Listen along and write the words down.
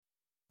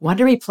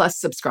Wondery Plus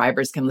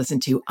subscribers can listen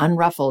to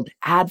Unruffled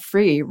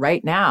ad-free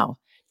right now.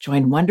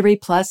 Join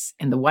Wondery Plus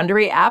in the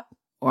Wondery app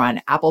or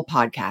on Apple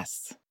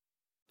Podcasts.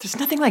 There's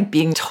nothing like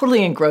being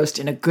totally engrossed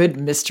in a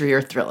good mystery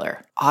or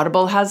thriller.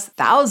 Audible has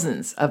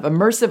thousands of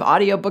immersive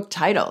audiobook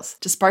titles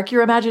to spark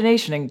your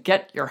imagination and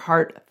get your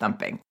heart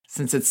thumping.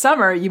 Since it's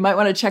summer, you might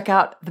want to check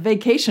out The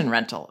Vacation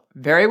Rental.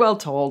 Very well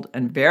told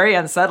and very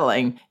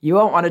unsettling. You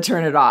won't want to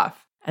turn it off.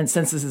 And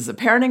since this is a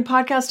parenting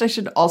podcast, I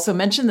should also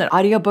mention that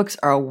audiobooks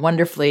are a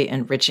wonderfully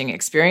enriching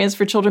experience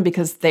for children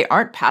because they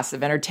aren't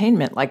passive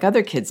entertainment like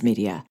other kids'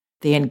 media.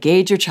 They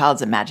engage your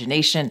child's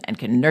imagination and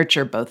can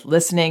nurture both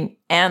listening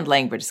and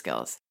language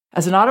skills.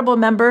 As an Audible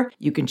member,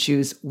 you can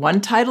choose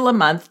one title a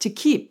month to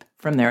keep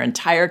from their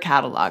entire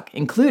catalog,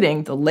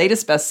 including the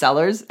latest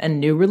bestsellers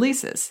and new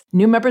releases.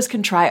 New members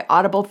can try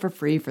Audible for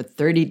free for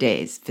 30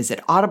 days.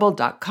 Visit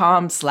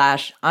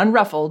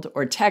audible.com/unruffled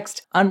or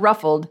text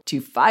unruffled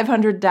to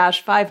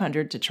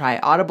 500-500 to try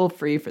Audible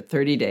free for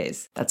 30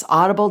 days. That's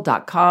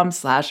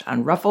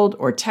audible.com/unruffled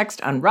or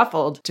text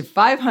unruffled to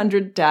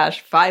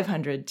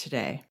 500-500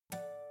 today.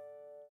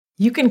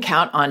 You can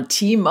count on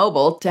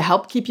T-Mobile to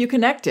help keep you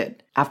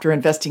connected. After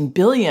investing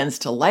billions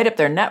to light up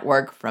their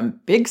network from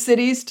big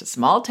cities to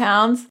small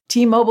towns,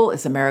 T-Mobile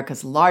is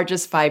America's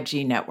largest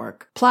 5G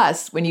network.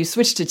 Plus, when you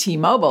switch to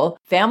T-Mobile,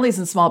 families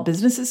and small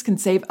businesses can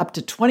save up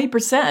to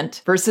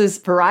 20% versus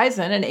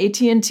Verizon and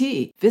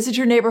AT&T. Visit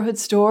your neighborhood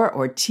store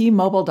or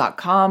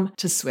T-Mobile.com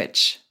to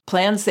switch.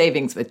 Plan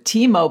savings with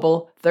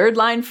T-Mobile, third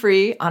line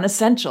free on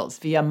essentials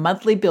via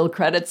monthly bill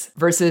credits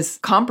versus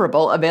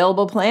comparable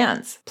available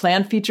plans.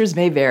 Plan features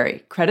may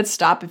vary. Credits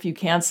stop if you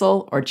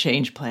cancel or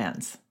change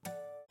plans.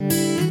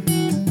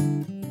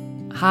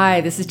 Hi,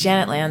 this is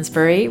Janet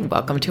Lansbury.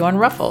 Welcome to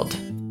Unruffled.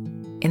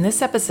 In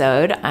this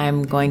episode,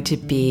 I'm going to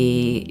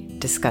be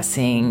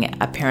discussing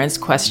a parent's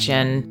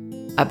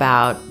question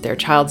about their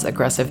child's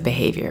aggressive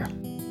behavior.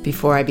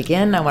 Before I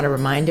begin, I want to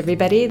remind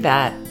everybody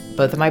that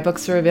both of my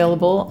books are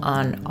available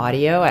on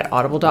audio at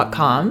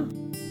audible.com.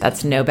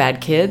 That's No Bad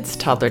Kids,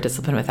 Toddler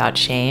Discipline Without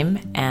Shame,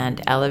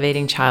 and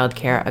Elevating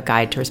Childcare, A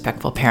Guide to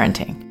Respectful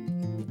Parenting.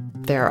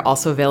 They're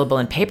also available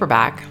in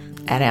paperback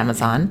at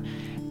Amazon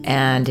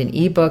and in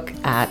ebook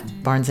at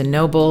Barnes &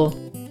 Noble,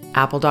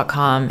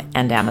 apple.com,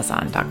 and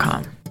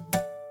amazon.com.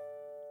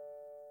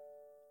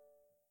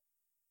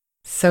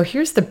 So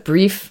here's the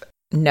brief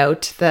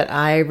note that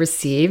I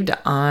received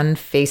on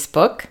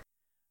Facebook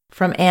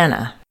from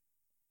Anna.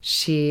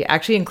 She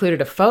actually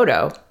included a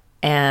photo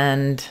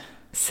and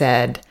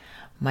said,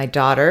 "My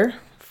daughter,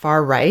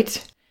 far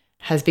right,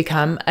 has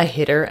become a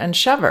hitter and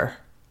shover.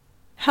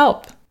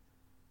 Help."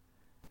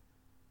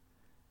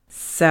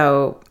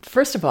 So,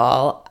 first of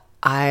all,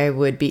 I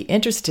would be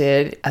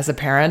interested as a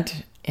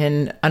parent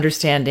in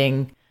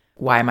understanding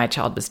why my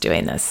child was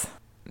doing this.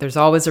 There's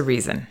always a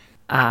reason.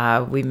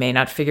 We may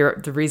not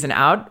figure the reason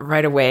out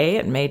right away.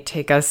 It may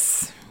take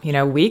us,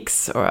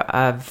 weeks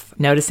of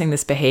noticing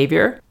this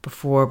behavior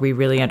before we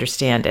really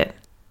understand it.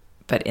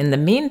 But in the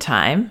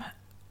meantime,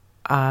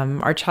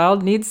 our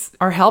child needs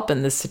our help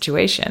in this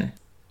situation.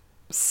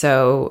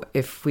 So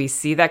if we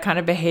see that kind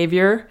of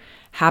behavior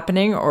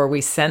happening, or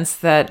we sense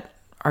that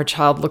our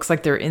child looks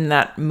like they're in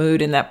that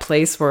mood, in that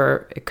place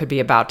where it could be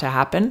about to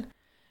happen,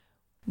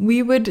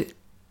 we would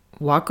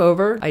walk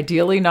over,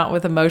 ideally not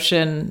with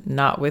emotion,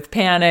 not with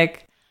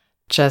panic,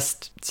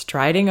 just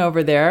striding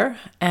over there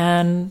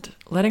and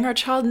letting our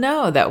child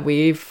know that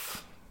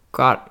we've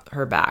got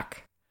her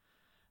back,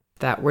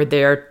 that we're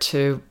there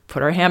to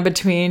put our hand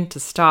between,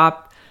 to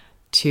stop,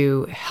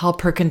 to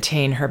help her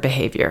contain her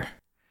behavior.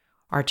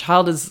 Our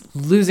child is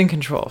losing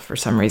control for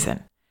some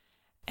reason,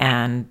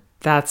 and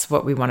that's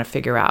what we want to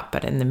figure out.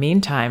 But in the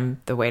meantime,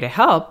 the way to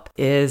help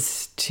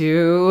is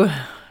to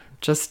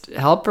just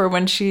help her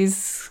when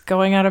she's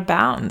going out of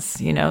bounds,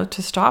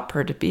 to stop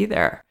her, to be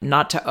there.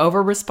 Not to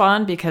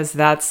over-respond, because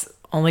that's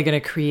only going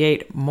to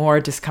create more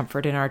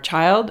discomfort in our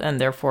child,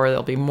 and therefore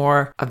there'll be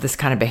more of this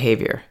kind of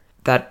behavior.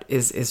 That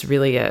is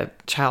really a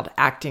child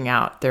acting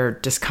out their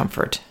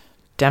discomfort,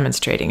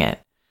 demonstrating it.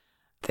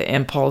 The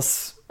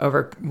impulse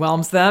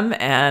overwhelms them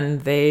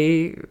and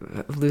they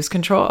lose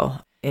control.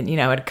 And,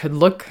 it could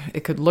look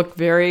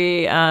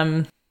very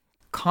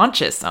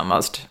conscious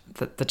almost,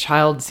 that the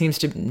child seems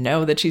to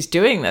know that she's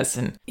doing this.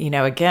 And,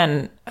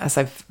 again, as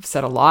I've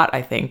said a lot,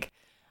 I think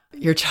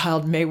your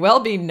child may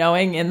well be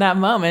knowing in that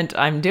moment,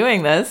 I'm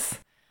doing this,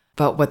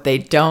 but what they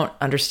don't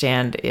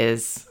understand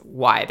is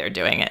why they're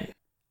doing it.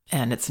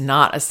 And it's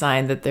not a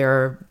sign that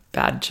they're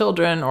bad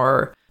children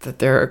or that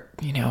they're,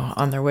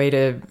 on their way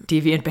to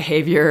deviant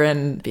behavior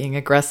and being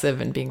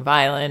aggressive and being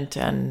violent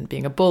and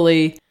being a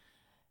bully.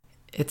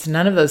 It's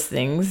none of those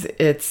things.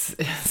 It's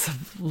a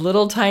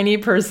little tiny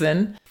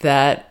person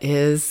that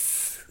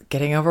is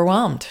getting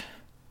overwhelmed.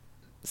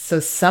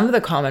 So some of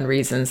the common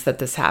reasons that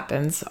this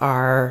happens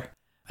are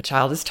a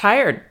child is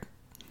tired.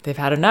 They've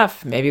had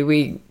enough. Maybe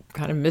we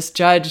kind of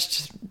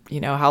misjudged,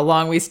 how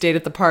long we stayed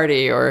at the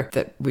party, or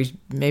that we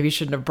maybe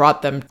shouldn't have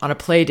brought them on a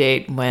play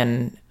date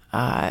when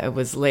it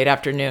was late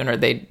afternoon, or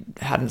they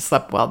hadn't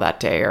slept well that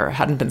day or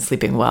hadn't been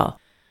sleeping well.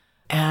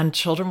 And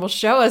children will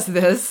show us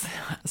this,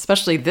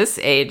 especially this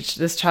age.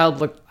 This child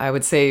looked, I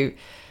would say,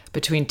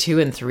 between 2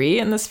 and 3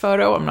 in this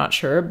photo. I'm not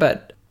sure,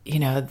 but,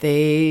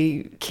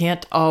 they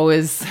can't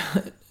always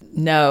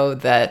know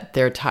that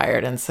they're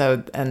tired. And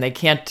they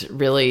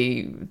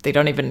they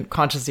don't even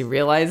consciously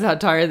realize how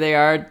tired they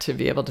are to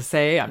be able to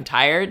say, I'm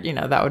tired.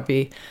 That would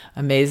be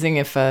amazing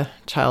if a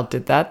child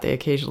did that. They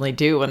occasionally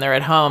do when they're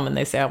at home and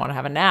they say, I want to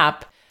have a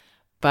nap.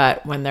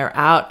 But when they're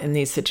out in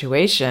these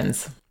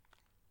situations,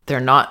 they're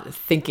not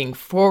thinking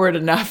forward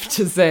enough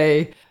to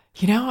say,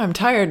 I'm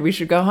tired, we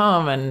should go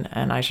home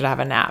and I should have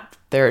a nap.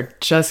 They're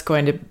just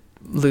going to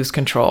lose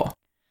control.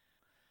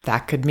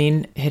 That could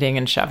mean hitting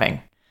and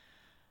shoving.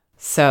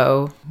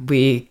 So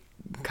we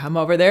come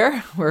over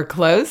there, we're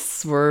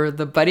close, we're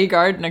the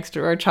bodyguard next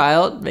to our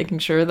child, making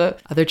sure the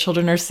other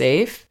children are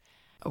safe.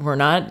 We're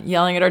not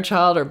yelling at our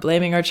child or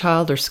blaming our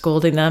child or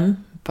scolding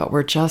them, but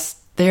we're just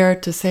there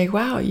to say,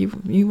 wow,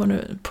 you want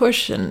to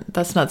push and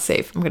that's not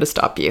safe. I'm going to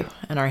stop you.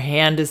 And our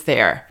hand is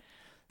there.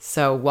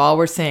 So while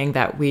we're saying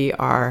that, we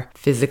are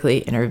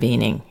physically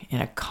intervening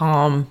in a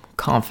calm,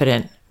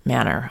 confident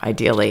manner,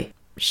 ideally,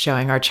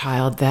 showing our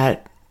child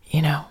that,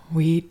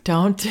 we're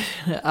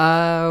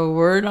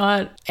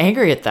not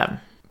angry at them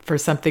for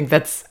something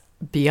that's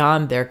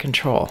beyond their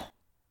control.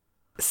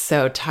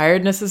 So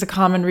tiredness is a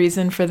common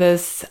reason for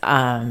this.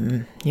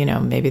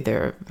 Maybe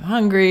they're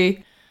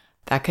hungry.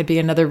 That could be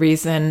another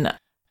reason.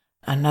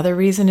 Another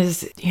reason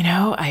is,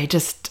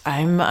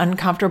 I'm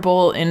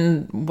uncomfortable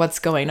in what's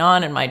going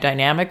on in my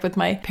dynamic with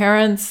my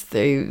parents.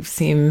 They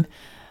seem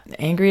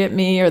angry at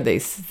me, or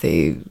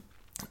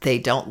they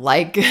don't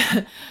like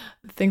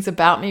things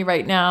about me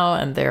right now.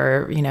 And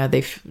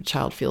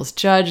child feels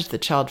judged. The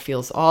child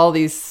feels all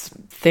these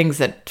things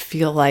that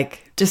feel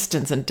like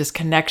distance and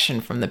disconnection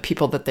from the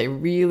people that they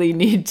really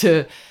need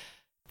to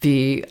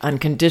be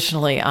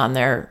unconditionally on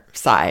their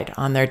side,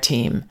 on their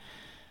team.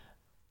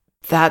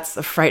 That's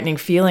a frightening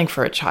feeling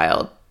for a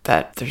child,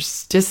 that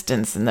there's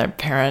distance and their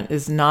parent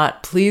is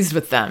not pleased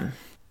with them.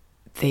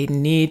 They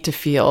need to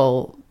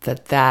feel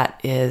that that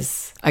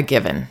is a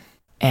given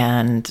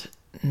and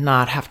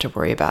not have to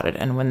worry about it.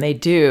 And when they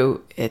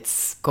do,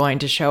 it's going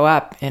to show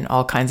up in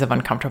all kinds of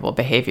uncomfortable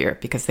behavior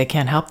because they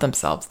can't help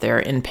themselves. They're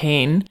in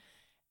pain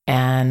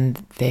and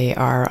they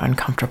are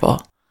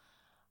uncomfortable.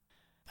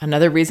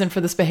 Another reason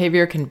for this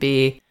behavior can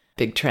be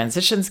big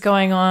transitions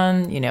going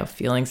on,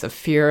 feelings of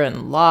fear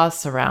and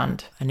loss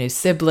around a new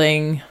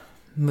sibling,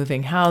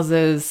 moving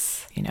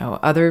houses,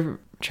 other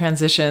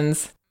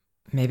transitions.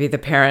 Maybe the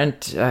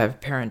parent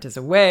is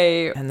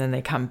away and then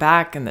they come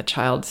back and the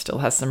child still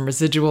has some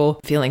residual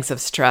feelings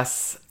of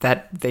stress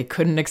that they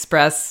couldn't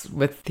express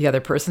with the other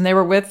person they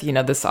were with.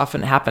 This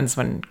often happens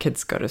when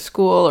kids go to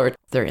school or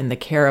they're in the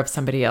care of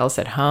somebody else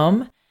at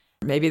home.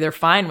 Maybe they're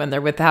fine when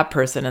they're with that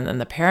person and then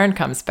the parent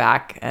comes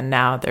back and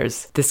now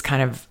there's this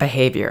kind of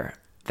behavior.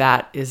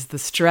 That is the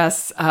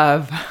stress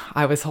of,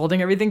 I was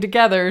holding everything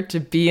together to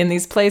be in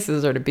these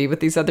places or to be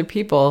with these other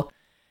people.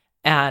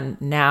 And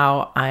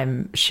now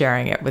I'm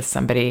sharing it with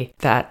somebody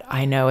that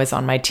I know is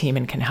on my team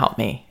and can help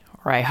me,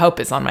 or I hope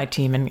is on my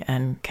team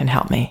and can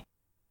help me.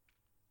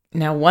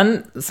 Now,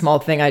 one small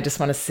thing I just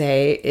want to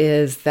say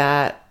is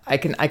that I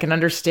can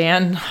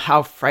understand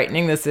how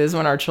frightening this is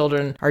when our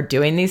children are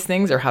doing these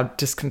things, or how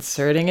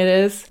disconcerting it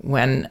is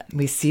when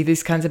we see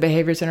these kinds of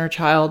behaviors in our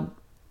child.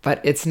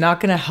 But it's not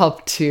going to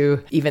help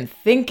to even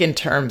think in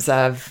terms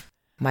of,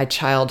 my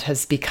child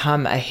has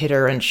become a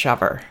hitter and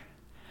shover.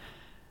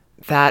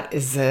 That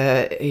is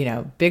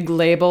a, big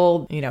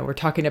label. We're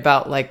talking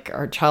about like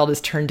our child is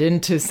turned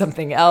into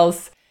something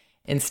else,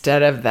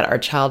 instead of that our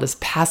child is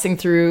passing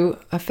through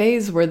a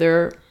phase where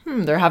they're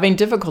having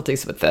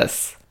difficulties with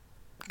this.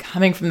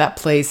 Coming from that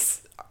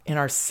place in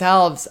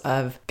ourselves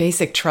of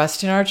basic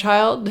trust in our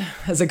child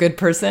as a good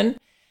person,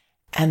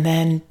 and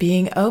then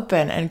being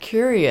open and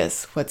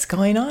curious, what's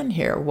going on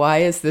here? Why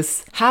is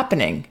this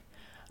happening?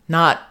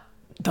 Not,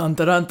 dun,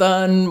 dun, dun,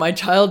 dun, my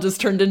child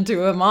just turned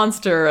into a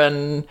monster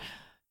and,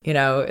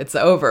 it's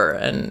over.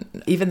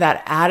 And even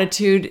that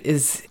attitude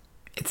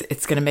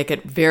it's going to make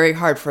it very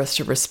hard for us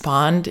to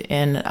respond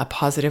in a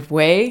positive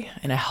way,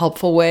 in a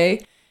helpful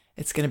way.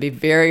 It's going to be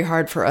very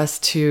hard for us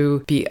to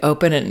be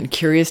open and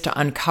curious to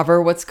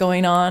uncover what's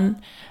going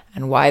on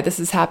and why this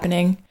is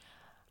happening.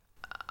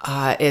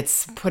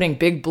 It's putting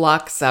big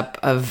blocks up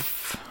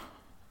of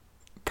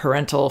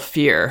parental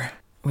fear,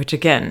 which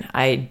again,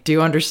 I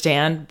do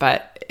understand,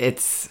 but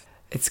it's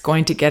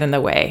going to get in the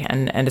way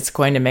and it's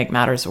going to make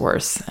matters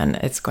worse. And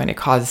it's going to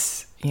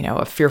cause,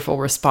 a fearful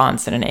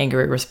response and an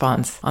angry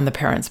response on the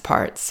parent's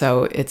part.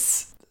 So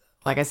it's,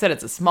 like I said,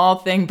 it's a small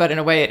thing, but in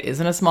a way it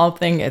isn't a small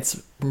thing.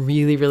 It's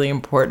really, really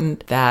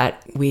important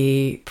that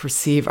we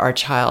perceive our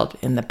child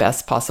in the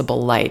best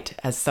possible light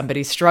as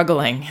somebody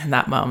struggling in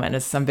that moment,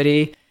 as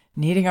somebody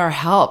needing our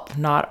help,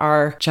 not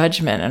our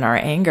judgment and our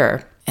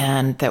anger.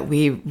 And that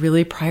we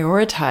really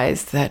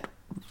prioritize that,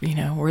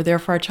 we're there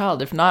for our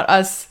child. If not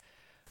us,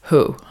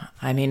 who?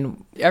 I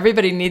mean,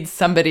 everybody needs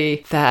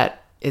somebody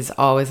that is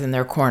always in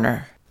their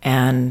corner.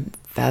 And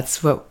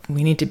that's what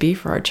we need to be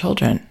for our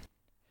children.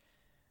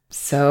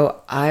 So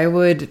I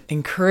would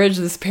encourage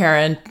this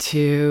parent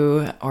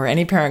or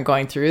any parent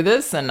going through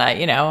this, and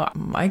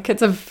my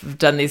kids have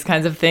done these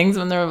kinds of things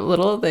when they're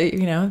little.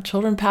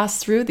 Children pass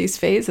through these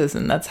phases,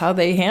 and that's how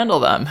they handle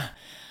them.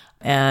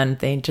 And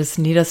they just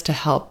need us to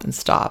help and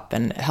stop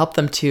and help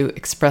them to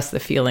express the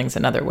feelings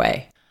another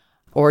way,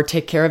 or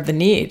take care of the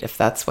need if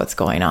that's what's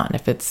going on,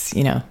 if it's,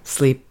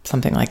 sleep,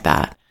 something like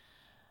that.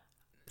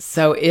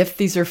 So if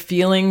these are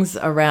feelings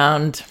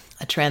around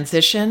a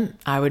transition,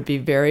 I would be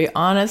very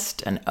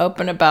honest and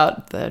open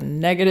about the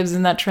negatives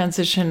in that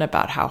transition,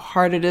 about how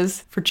hard it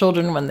is for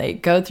children when they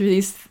go through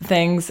these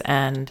things,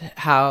 and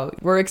how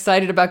we're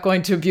excited about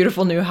going to a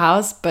beautiful new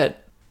house,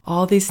 but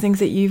all these things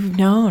that you've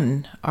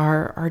known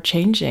are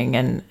changing,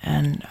 and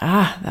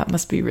that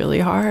must be really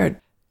hard.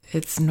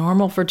 It's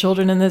normal for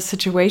children in this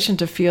situation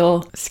to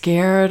feel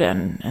scared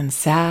and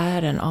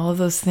sad and all of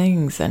those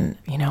things. And,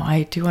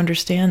 I do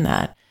understand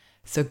that.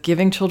 So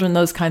giving children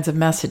those kinds of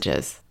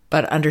messages,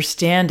 but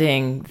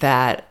understanding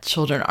that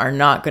children are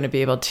not going to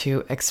be able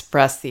to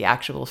express the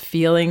actual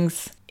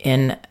feelings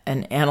in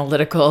an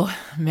analytical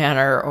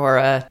manner or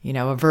a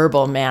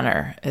verbal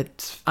manner.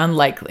 It's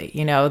unlikely.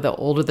 The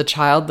older the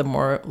child, the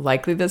more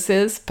likely this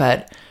is.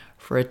 But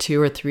for a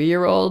 2 or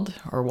 3-year-old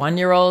or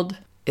 1-year-old,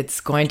 it's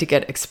going to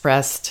get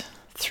expressed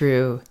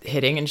through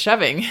hitting and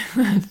shoving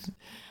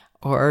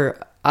or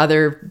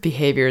other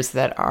behaviors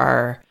that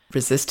are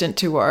resistant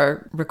to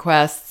our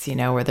requests,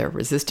 where they're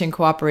resisting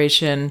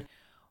cooperation,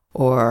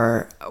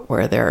 or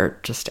where they're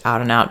just out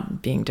and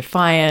out being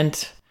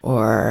defiant,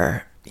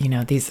 or,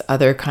 these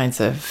other kinds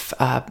of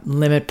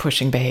limit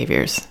pushing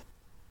behaviors.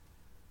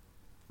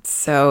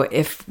 So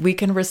if we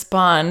can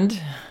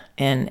respond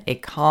in a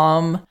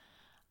calm,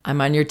 I'm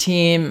on your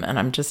team and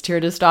I'm just here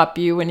to stop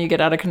you when you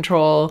get out of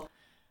control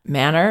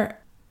manner,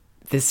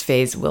 this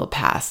phase will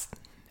pass.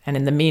 And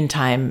in the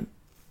meantime,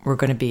 we're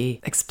going to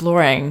be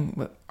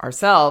exploring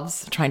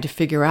ourselves, trying to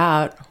figure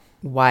out,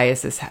 why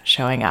is this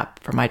showing up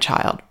for my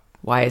child?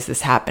 Why is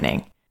this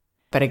happening?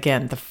 But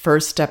again, the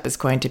first step is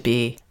going to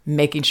be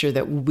making sure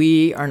that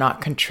we are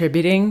not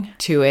contributing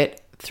to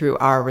it through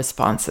our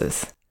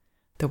responses,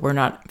 that we're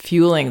not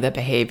fueling the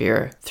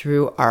behavior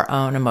through our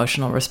own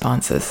emotional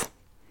responses.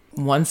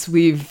 Once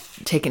we've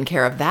taken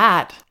care of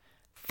that,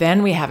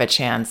 then we have a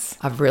chance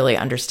of really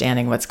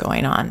understanding what's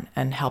going on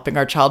and helping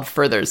our child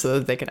further so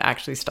that they can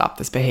actually stop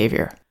this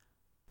behavior.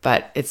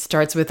 But it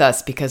starts with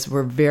us because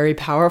we're very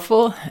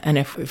powerful. And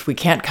if we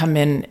can't come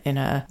in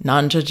a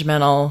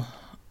non-judgmental,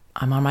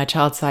 I'm on my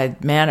child's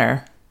side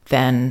manner,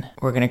 then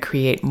we're going to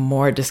create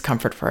more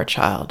discomfort for our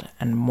child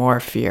and more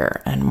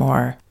fear and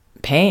more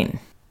pain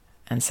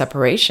and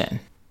separation.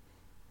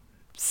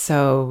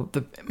 So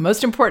the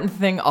most important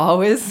thing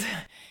always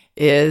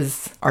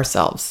is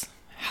ourselves,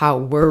 how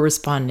we're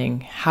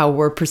responding, how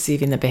we're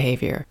perceiving the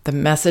behavior, the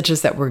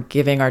messages that we're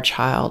giving our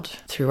child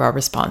through our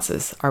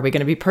responses. Are we going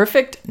to be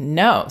perfect?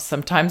 No.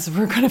 Sometimes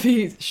we're going to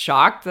be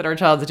shocked that our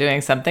child's doing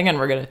something and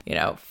we're going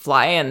to,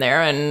 fly in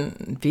there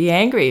and be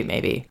angry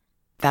maybe.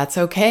 That's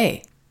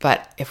okay.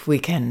 But if we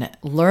can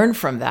learn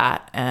from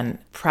that and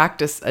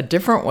practice a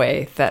different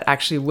way that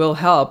actually will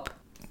help,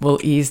 we'll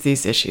ease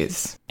these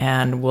issues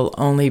and we'll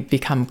only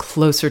become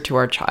closer to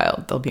our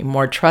child. There'll be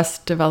more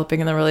trust developing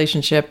in the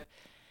relationship.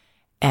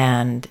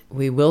 And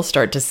we will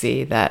start to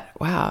see that,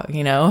 wow,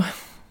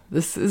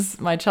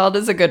 my child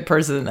is a good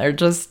person. They're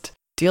just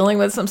dealing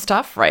with some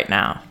stuff right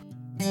now.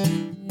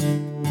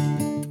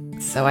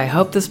 So I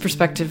hope this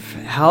perspective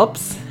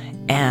helps.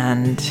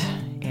 And,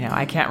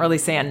 I can't really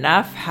say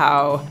enough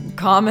how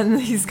common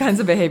these kinds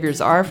of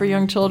behaviors are for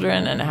young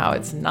children and how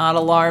it's not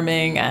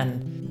alarming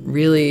and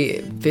really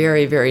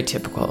very, very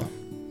typical.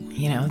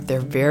 They're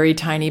very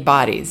tiny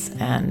bodies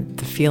and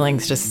the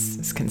feelings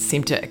just can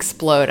seem to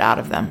explode out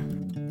of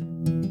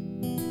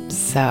them.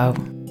 So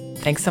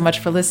thanks so much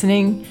for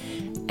listening.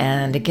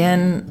 And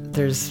again,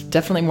 there's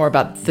definitely more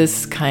about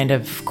this kind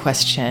of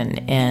question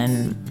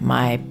in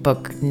my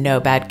book, No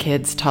Bad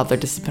Kids, Toddler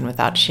Discipline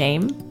Without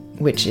Shame,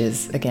 which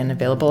is, again,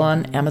 available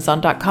on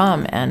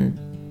Amazon.com and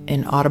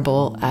in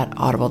Audible at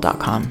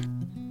audible.com.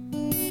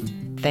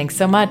 Thanks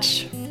so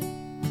much.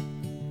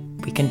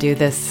 We can do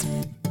this.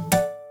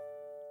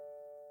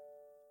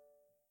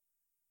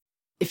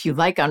 If you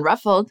like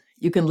Unruffled,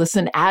 you can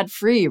listen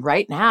ad-free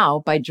right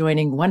now by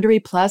joining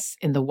Wondery Plus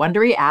in the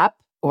Wondery app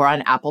or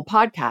on Apple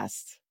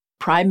Podcasts.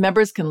 Prime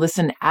members can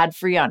listen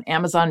ad-free on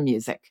Amazon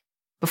Music.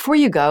 Before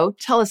you go,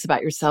 tell us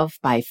about yourself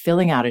by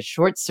filling out a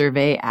short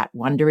survey at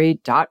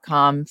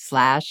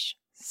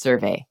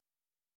Wondery.com/survey.